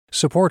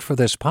Support for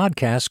this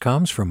podcast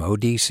comes from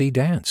ODC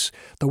Dance.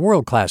 The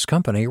world-class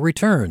company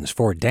returns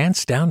for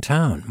Dance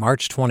Downtown,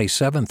 March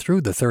 27th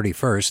through the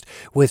 31st,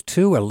 with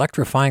 2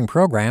 electrifying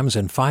programs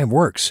and 5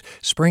 works,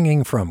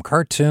 springing from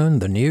cartoon,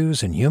 the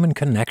news, and human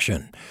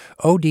connection.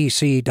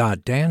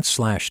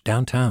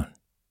 odc.dance/downtown.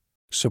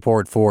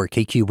 Support for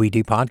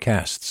KQED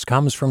podcasts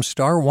comes from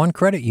Star One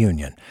Credit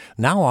Union,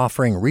 now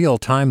offering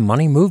real-time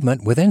money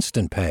movement with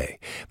Instant Pay.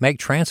 Make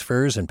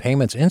transfers and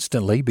payments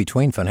instantly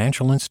between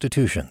financial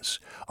institutions,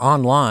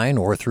 online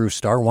or through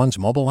Star One's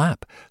mobile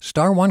app.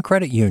 Star One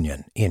Credit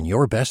Union, in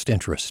your best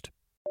interest.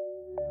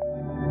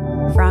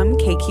 From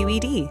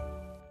KQED.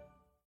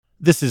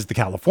 This is the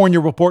California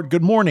Report.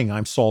 Good morning.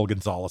 I'm Saul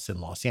Gonzalez in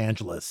Los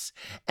Angeles.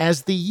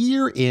 As the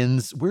year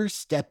ends, we're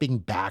stepping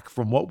back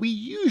from what we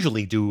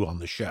usually do on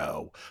the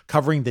show,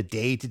 covering the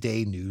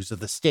day-to-day news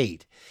of the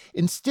state.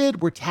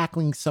 Instead, we're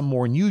tackling some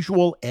more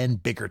unusual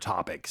and bigger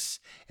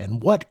topics.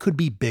 And what could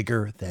be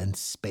bigger than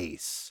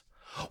space?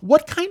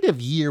 What kind of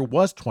year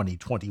was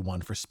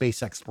 2021 for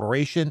space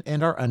exploration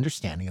and our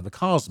understanding of the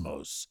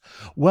cosmos?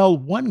 Well,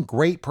 one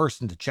great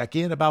person to check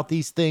in about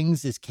these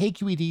things is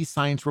KQED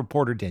science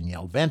reporter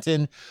Danielle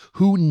Venton,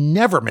 who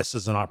never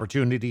misses an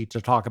opportunity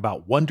to talk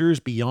about wonders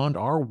beyond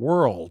our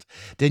world.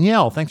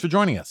 Danielle, thanks for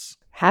joining us.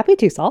 Happy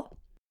to, Saul.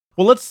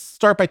 Well, let's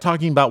start by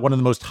talking about one of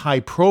the most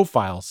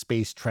high-profile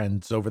space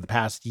trends over the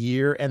past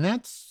year, and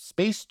that's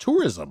space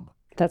tourism.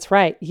 That's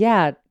right.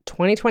 Yeah,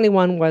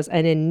 2021 was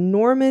an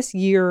enormous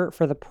year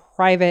for the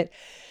private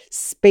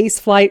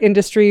spaceflight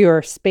industry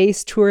or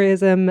space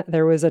tourism.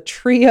 There was a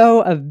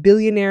trio of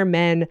billionaire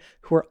men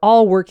who were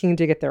all working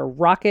to get their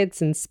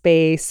rockets in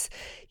space.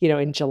 You know,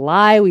 in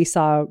July, we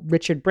saw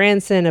Richard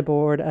Branson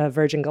aboard a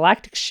Virgin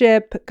Galactic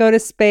ship go to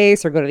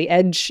space or go to the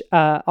edge,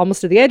 almost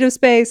to the edge of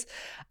space.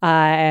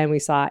 And we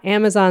saw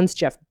Amazon's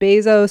Jeff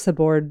Bezos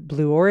aboard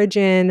Blue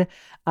Origin.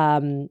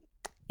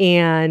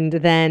 And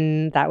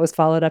then that was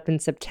followed up in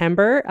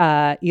September.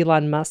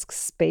 Elon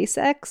Musk's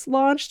SpaceX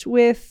launched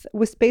with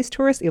space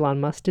tourists.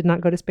 Elon Musk did not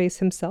go to space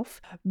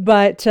himself.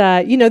 But,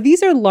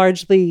 these are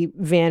largely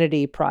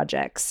vanity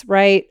projects,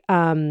 right?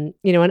 And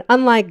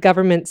unlike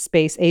government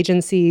space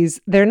agencies,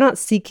 they're not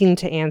seeking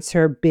to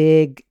answer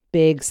big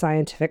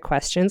scientific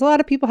questions. A lot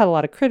of people had a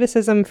lot of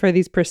criticism for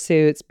these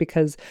pursuits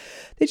because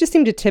they just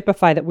seem to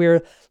typify that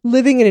we're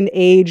living in an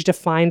age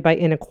defined by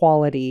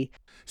inequality.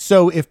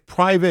 So if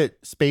private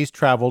space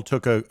travel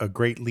took a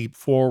great leap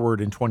forward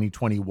in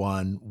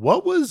 2021,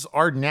 what was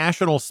our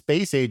National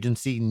Space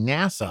Agency,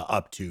 NASA,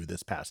 up to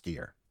this past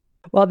year?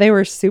 Well, they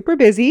were super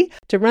busy.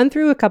 To run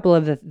through a couple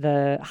of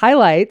the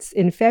highlights,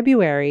 in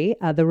February,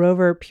 the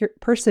rover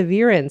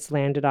Perseverance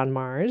landed on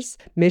Mars.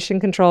 Mission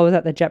control was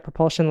at the Jet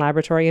Propulsion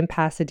Laboratory in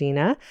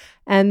Pasadena.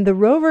 And the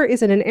rover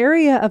is in an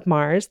area of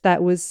Mars that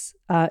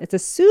it's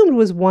assumed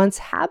was once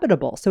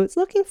habitable. So it's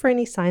looking for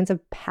any signs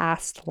of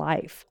past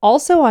life.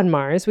 Also on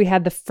Mars, we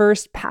had the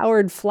first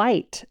powered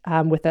flight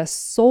with a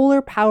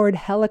solar-powered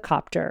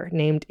helicopter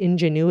named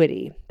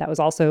Ingenuity. That was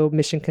also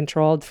mission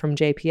controlled from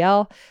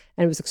JPL.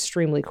 And it was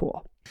extremely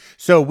cool.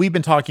 So we've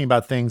been talking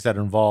about things that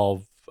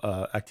involve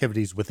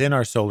activities within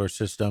our solar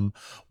system.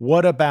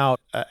 What about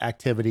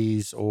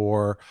activities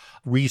or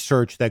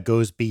research that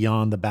goes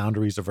beyond the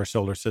boundaries of our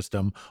solar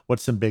system?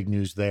 What's some big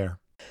news there?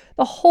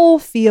 The whole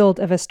field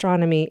of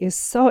astronomy is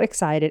so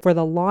excited for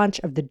the launch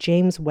of the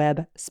James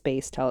Webb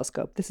Space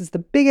Telescope. This is the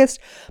biggest,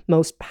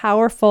 most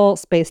powerful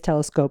space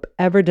telescope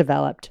ever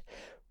developed.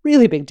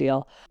 Really big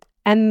deal.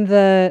 And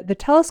the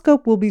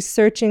telescope will be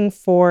searching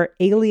for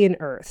alien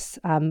Earths,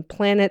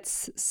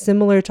 planets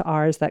similar to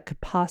ours that could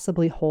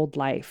possibly hold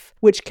life,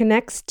 which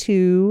connects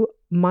to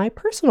my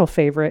personal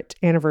favorite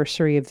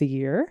anniversary of the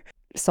year.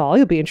 Saul,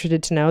 you'll be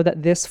interested to know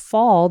that this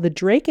fall, the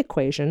Drake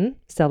equation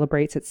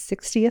celebrates its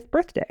 60th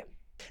birthday.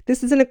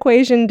 This is an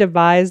equation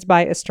devised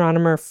by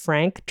astronomer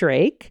Frank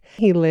Drake.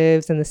 He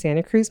lives in the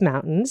Santa Cruz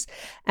Mountains.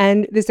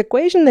 And this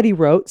equation that he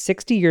wrote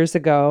 60 years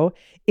ago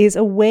is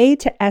a way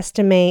to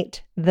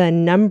estimate the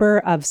number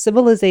of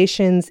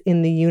civilizations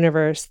in the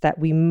universe that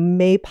we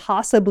may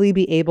possibly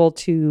be able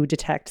to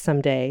detect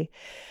someday.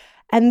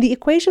 And the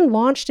equation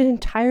launched an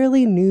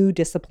entirely new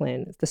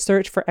discipline, the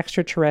search for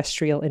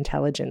extraterrestrial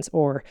intelligence,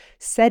 or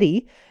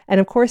SETI. And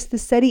of course, the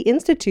SETI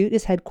Institute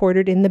is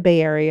headquartered in the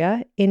Bay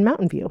Area in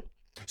Mountain View.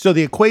 So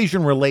the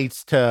equation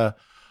relates to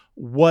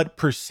what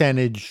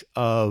percentage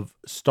of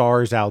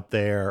stars out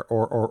there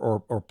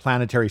or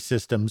planetary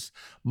systems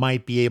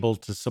might be able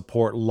to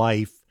support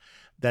life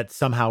that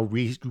somehow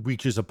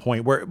reaches a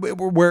point where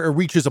it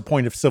reaches a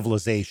point of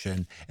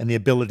civilization and the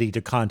ability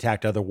to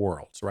contact other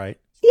worlds, right?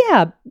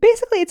 Yeah,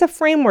 basically it's a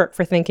framework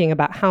for thinking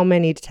about how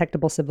many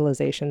detectable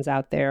civilizations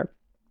out there.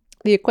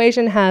 The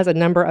equation has a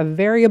number of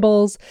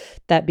variables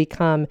that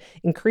become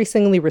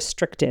increasingly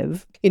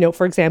restrictive.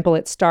 For example,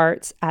 it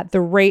starts at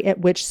the rate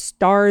at which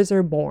stars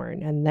are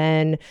born. And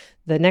then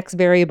the next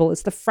variable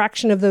is the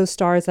fraction of those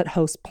stars that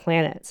host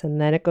planets.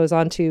 And then it goes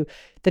on to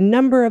the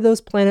number of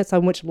those planets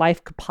on which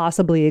life could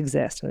possibly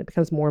exist. And it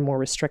becomes more and more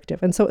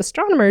restrictive. And so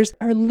astronomers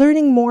are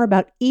learning more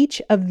about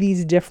each of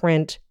these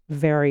different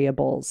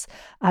variables.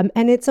 And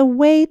it's a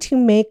way to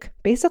make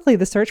basically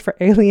the search for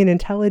alien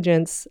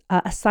intelligence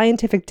a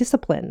scientific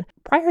discipline.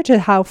 Prior to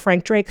how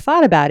Frank Drake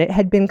thought about it,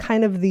 had been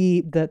kind of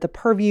the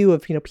purview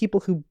of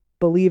people who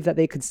believe that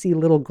they could see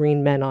little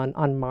green men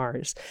on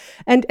Mars.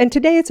 And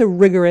today it's a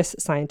rigorous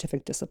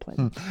scientific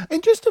discipline.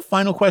 And just a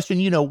final question,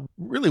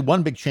 really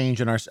one big change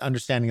in our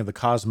understanding of the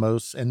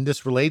cosmos, and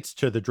this relates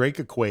to the Drake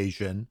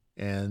equation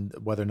and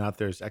whether or not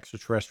there's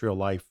extraterrestrial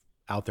life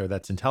out there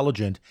that's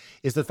intelligent,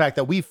 is the fact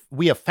that we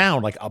have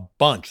found like a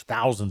bunch,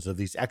 thousands of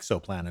these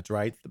exoplanets,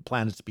 right? The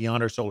planets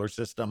beyond our solar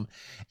system.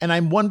 And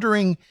I'm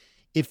wondering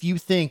if you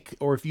think,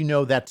 or if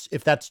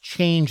if that's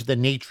changed the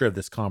nature of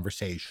this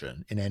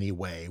conversation in any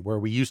way, where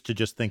we used to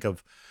just think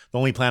of the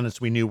only planets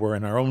we knew were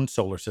in our own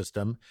solar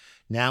system.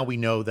 Now we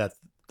know that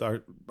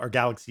our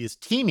galaxy is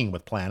teeming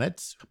with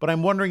planets, but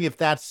I'm wondering if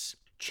that's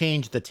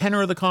changed the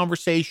tenor of the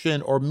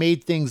conversation or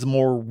made things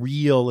more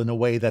real in a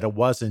way that it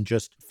wasn't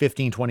just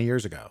 15, 20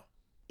 years ago.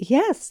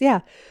 Yes,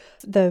 yeah.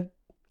 The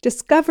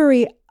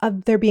discovery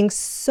of there being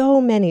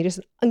so many, just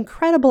an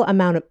incredible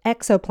amount of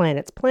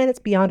exoplanets, planets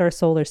beyond our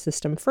solar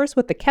system, first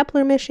with the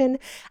Kepler mission,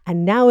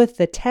 and now with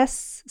the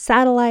TESS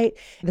satellite.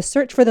 The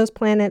search for those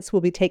planets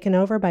will be taken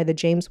over by the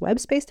James Webb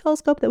Space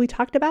Telescope that we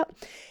talked about.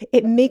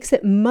 It makes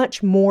it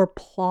much more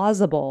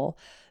plausible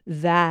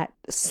that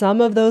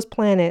some of those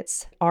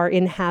planets are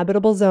in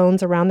habitable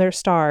zones around their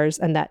stars,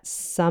 and that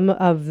some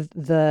of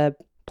the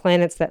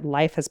planets that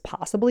life has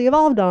possibly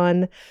evolved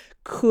on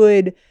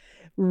could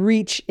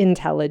reach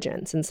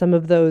intelligence, and some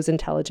of those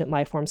intelligent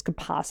life forms could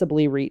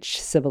possibly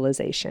reach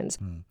civilizations.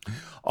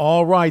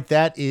 All right.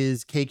 That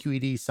is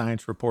KQED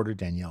science reporter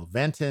Danielle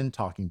Venton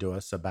talking to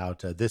us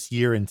about this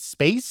year in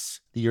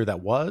space, the year that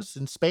was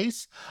in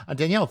space.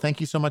 Danielle, thank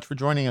you so much for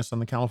joining us on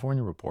the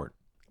California Report.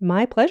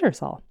 My pleasure,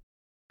 Saul.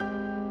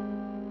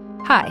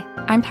 Hi,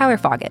 I'm Tyler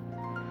Foggett.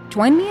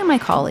 Join me and my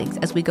colleagues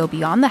as we go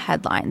beyond the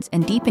headlines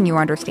and deepen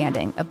your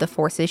understanding of the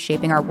forces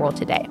shaping our world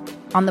today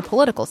on The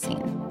Political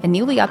Scene, a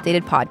newly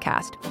updated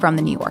podcast from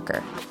The New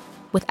Yorker.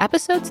 With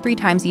episodes 3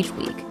 times each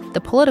week,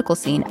 The Political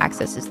Scene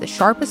accesses the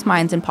sharpest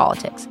minds in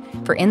politics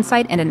for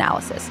insight and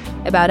analysis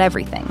about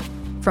everything,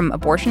 from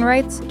abortion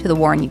rights to the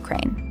war in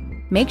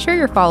Ukraine. Make sure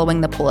you're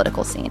following The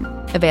Political Scene,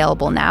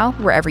 available now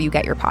wherever you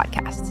get your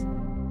podcasts.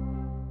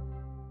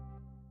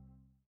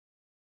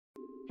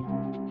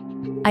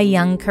 A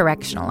young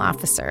correctional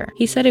officer.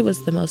 He said it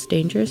was the most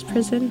dangerous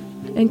prison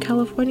in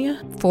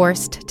California.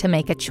 Forced to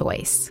make a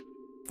choice.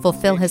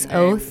 Fulfill his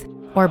oath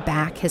or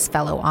back his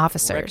fellow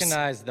officers.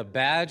 Recognize the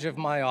badge of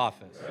my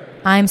office.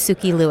 I'm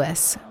Suki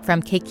Lewis.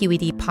 From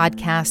KQED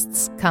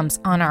Podcasts comes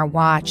On Our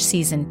Watch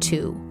Season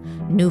 2,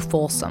 New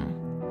Folsom.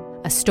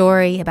 A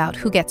story about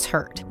who gets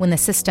hurt when the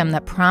system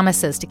that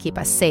promises to keep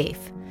us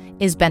safe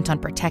is bent on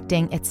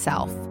protecting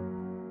itself.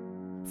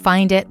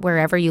 Find it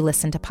wherever you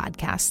listen to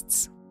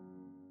podcasts.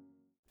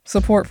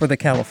 Support for the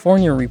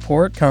California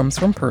Report comes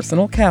from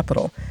Personal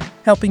Capital,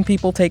 helping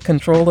people take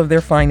control of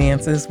their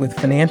finances with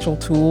financial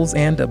tools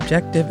and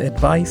objective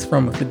advice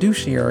from a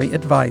fiduciary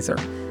advisor.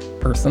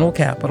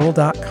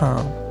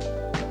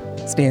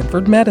 PersonalCapital.com.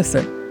 Stanford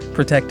Medicine,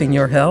 protecting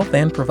your health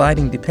and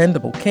providing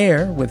dependable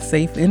care with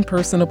safe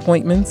in-person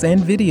appointments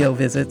and video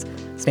visits.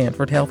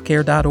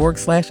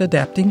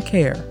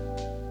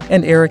 StanfordHealthcare.org/adaptingcare.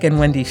 And Eric and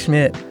Wendy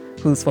Schmidt,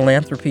 whose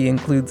philanthropy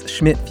includes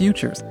Schmidt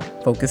Futures,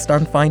 focused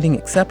on finding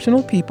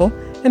exceptional people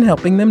and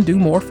helping them do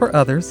more for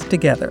others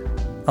together.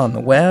 On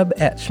the web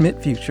at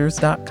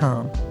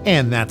schmidtfutures.com.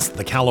 And that's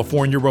the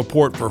California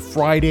Report for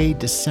Friday,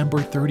 December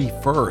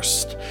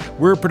 31st.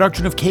 We're a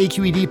production of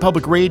KQED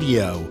Public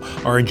Radio.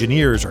 Our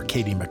engineers are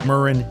Katie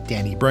McMurrin,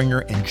 Danny Bringer,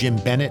 and Jim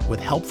Bennett, with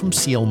help from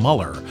Seal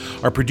Muller.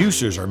 Our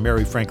producers are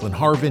Mary Franklin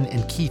Harvin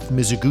and Keith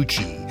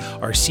Mizuguchi.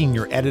 Our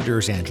senior editor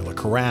is Angela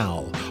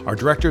Corral. Our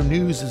director of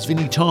news is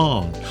Vinnie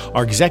Tong.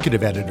 Our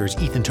executive editor is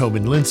Ethan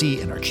Tobin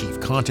Lindsay, and our chief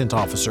content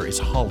officer is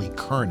Holly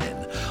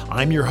Kernan.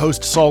 I'm your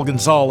host, Saul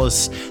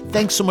Gonzalez.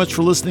 Thanks so much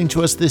for listening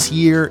to us this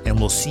year, and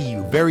we'll see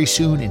you very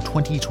soon in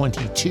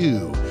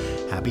 2022.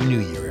 Happy New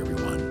Year,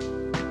 everyone.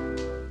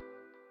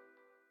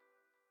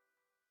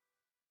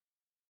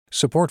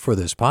 Support for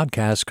this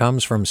podcast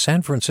comes from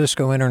San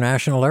Francisco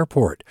International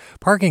Airport.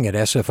 Parking at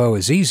SFO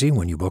is easy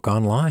when you book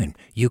online.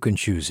 You can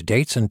choose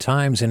dates and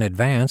times in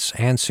advance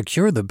and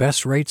secure the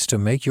best rates to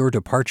make your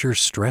departure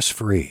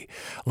stress-free.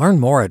 Learn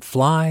more at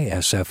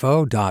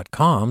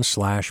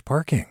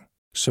flysfo.com/parking.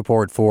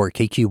 Support for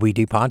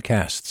KQED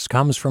Podcasts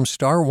comes from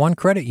Star One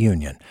Credit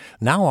Union,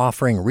 now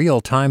offering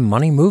real-time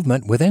money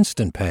movement with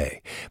Instant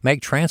Pay.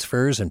 Make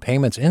transfers and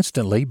payments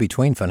instantly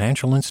between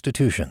financial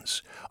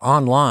institutions,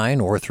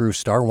 online or through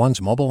Star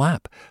One's mobile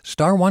app.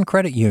 Star One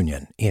Credit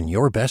Union, in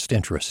your best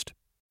interest.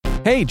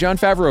 Hey, John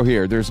Favreau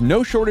here. There's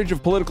no shortage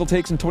of political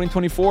takes in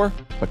 2024,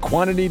 but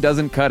quantity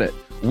doesn't cut it.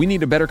 We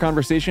need a better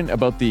conversation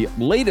about the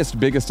latest,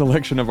 biggest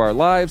election of our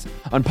lives.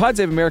 On Pod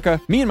Save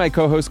America, me and my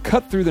co-hosts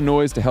cut through the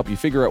noise to help you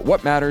figure out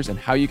what matters and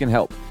how you can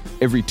help.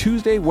 Every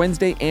Tuesday,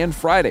 Wednesday, and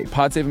Friday,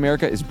 Pod Save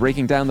America is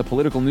breaking down the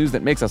political news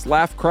that makes us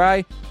laugh,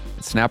 cry,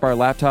 and snap our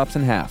laptops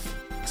in half.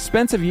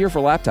 Expensive year for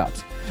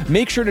laptops.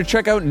 Make sure to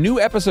check out new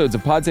episodes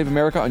of Pod Save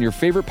America on your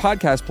favorite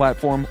podcast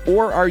platform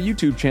or our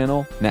YouTube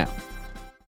channel now.